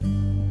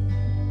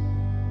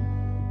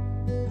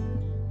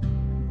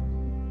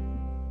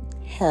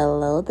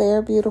Hello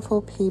there,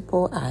 beautiful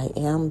people. I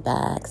am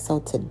back. So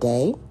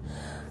today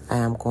I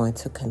am going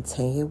to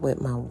continue with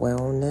my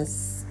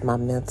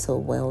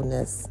mental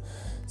wellness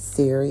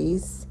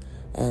series.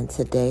 And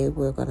today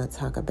we're going to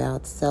talk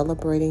about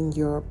celebrating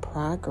your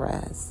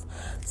progress.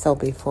 So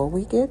before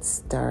we get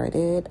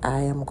started, I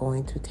am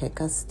going to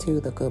take us to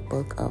the good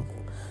book of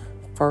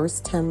 1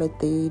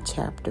 Timothy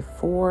chapter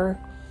 4.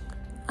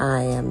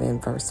 I am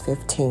in verse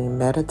 15.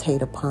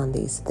 Meditate upon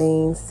these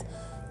things.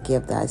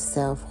 Give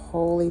thyself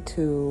wholly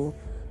to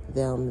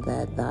them,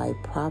 that thy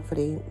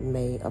profiting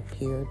may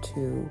appear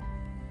to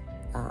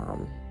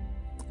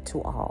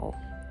all.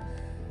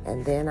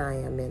 And then I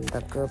am in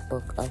the good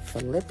book of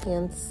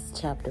Philippians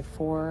chapter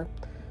 4,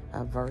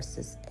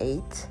 verses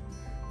 8.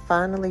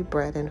 Finally,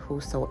 brethren,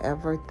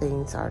 whosoever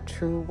things are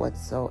true,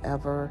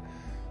 whatsoever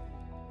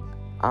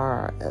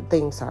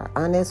things are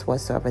honest,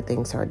 whatsoever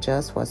things are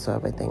just,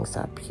 whatsoever things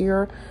are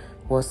pure,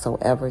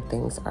 whatsoever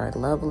things are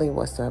lovely,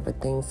 whatsoever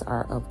things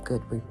are of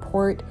good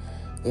report,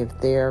 if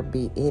there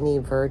be any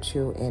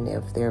virtue and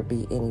if there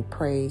be any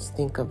praise,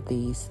 think of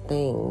these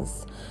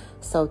things.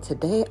 So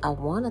today I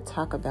want to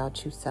talk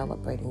about you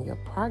celebrating your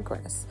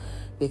progress,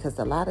 because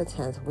a lot of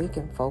times we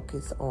can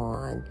focus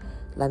on,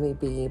 let me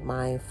be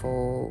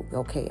mindful.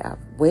 Okay,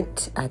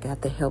 I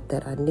got the help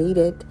that I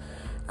needed.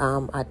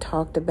 I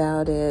talked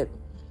about it.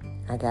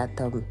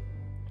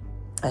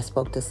 I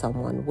spoke to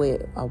someone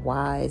with a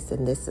wise,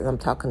 and I'm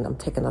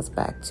taking us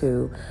back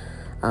to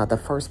the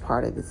first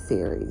part of the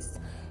series.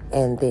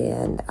 And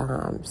then,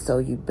 so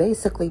you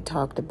basically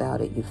talked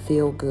about it. You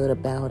feel good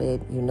about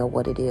it. You know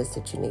what it is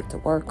that you need to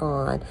work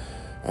on.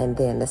 And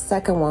then the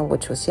second one,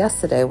 which was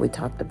yesterday, we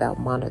talked about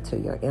monitor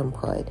your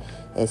input.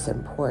 It's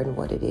important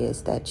what it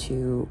is that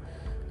you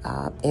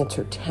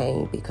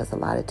entertain, because a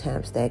lot of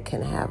times that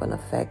can have an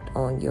effect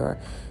on your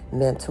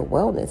mental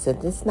wellness.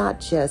 And it's not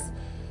just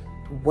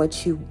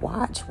what you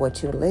watch,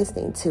 what you're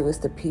listening to, is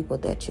the people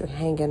that you're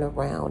hanging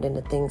around and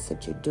the things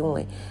that you're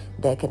doing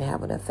that can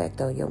have an effect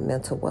on your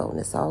mental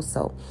wellness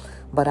also.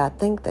 But I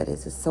think that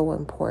it is so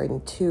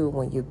important too,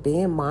 when you're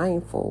being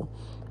mindful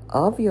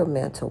of your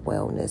mental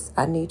wellness,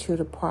 I need you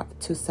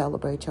to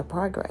celebrate your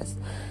progress,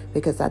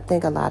 because I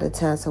think a lot of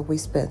times we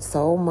spend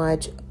so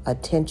much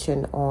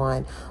attention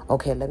on,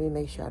 okay, let me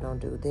make sure I don't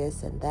do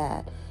this and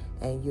that,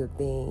 and you're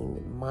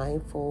being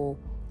mindful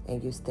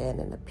and you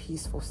stand in a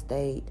peaceful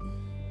state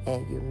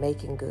and you're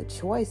making good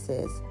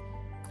choices.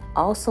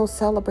 Also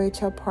celebrate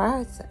your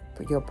progress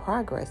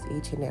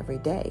each and every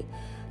day.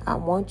 I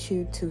want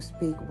you to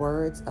speak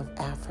words of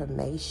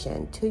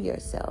affirmation to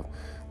yourself.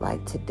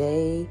 Like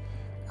today,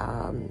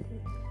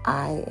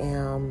 I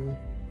am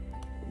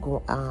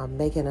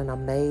making an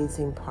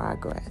amazing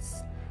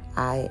progress.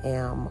 I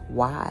am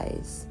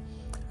wise.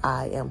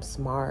 I am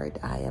smart.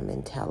 I am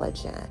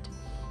intelligent.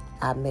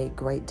 I make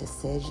great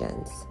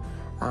decisions.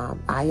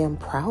 I am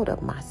proud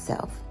of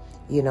myself.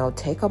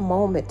 Take a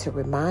moment to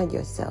remind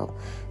yourself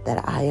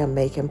that I am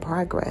making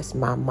progress.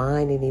 My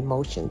mind and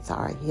emotions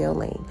are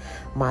healing.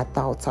 My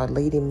thoughts are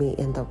leading me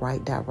in the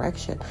right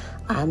direction.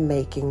 I'm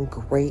making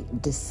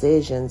great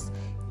decisions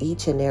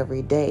each and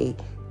every day,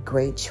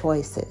 great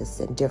choices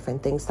and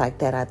different things like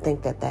that. I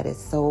think that is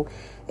so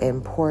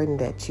important,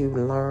 that you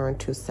learn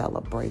to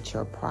celebrate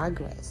your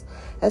progress,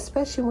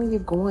 especially when you're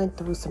going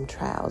through some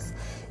trials.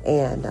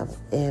 And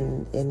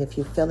if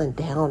you're feeling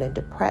down and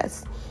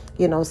depressed,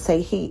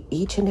 say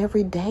each and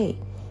every day,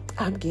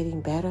 I'm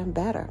getting better and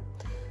better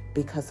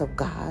because of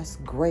God's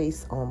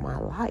grace on my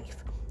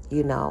life,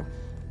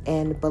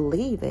 and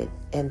believe it,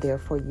 and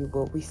therefore you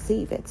will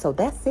receive it. So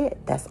that's it.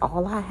 That's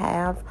all I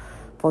have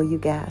for you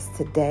guys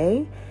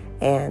today.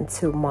 And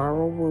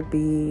tomorrow will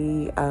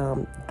be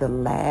the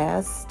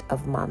last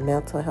of my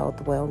mental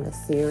health wellness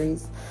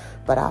series.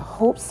 But I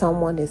hope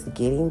someone is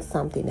getting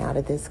something out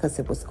of this, because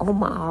it was on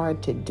my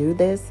heart to do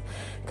this,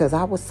 because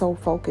I was so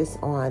focused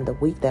on the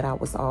week that I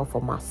was off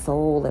for my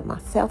soul and my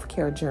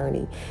self-care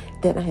journey.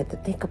 Then I had to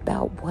think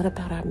about, what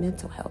about our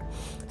mental health?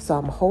 So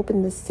I'm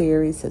hoping this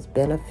series is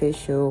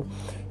beneficial.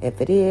 If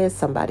it is,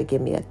 somebody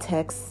give me a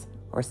text,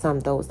 or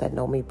those that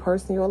know me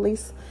personally, or at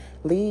least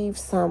leave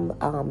some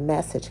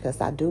message,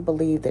 because I do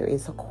believe there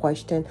is a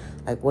question,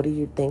 like, what do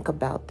you think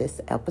about this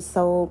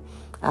episode?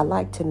 I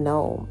like to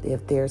know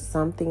if there's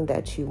something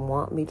that you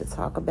want me to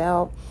talk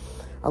about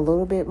a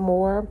little bit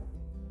more.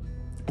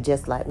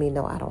 Just let me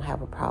know. I don't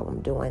have a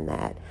problem doing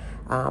that.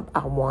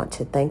 I want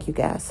to thank you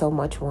guys so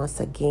much once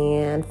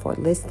again for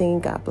listening.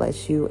 God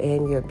bless you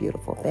and your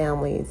beautiful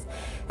families.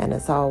 And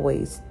as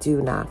always,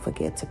 do not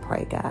forget to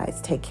pray,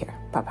 guys. Take care.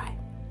 Bye-bye.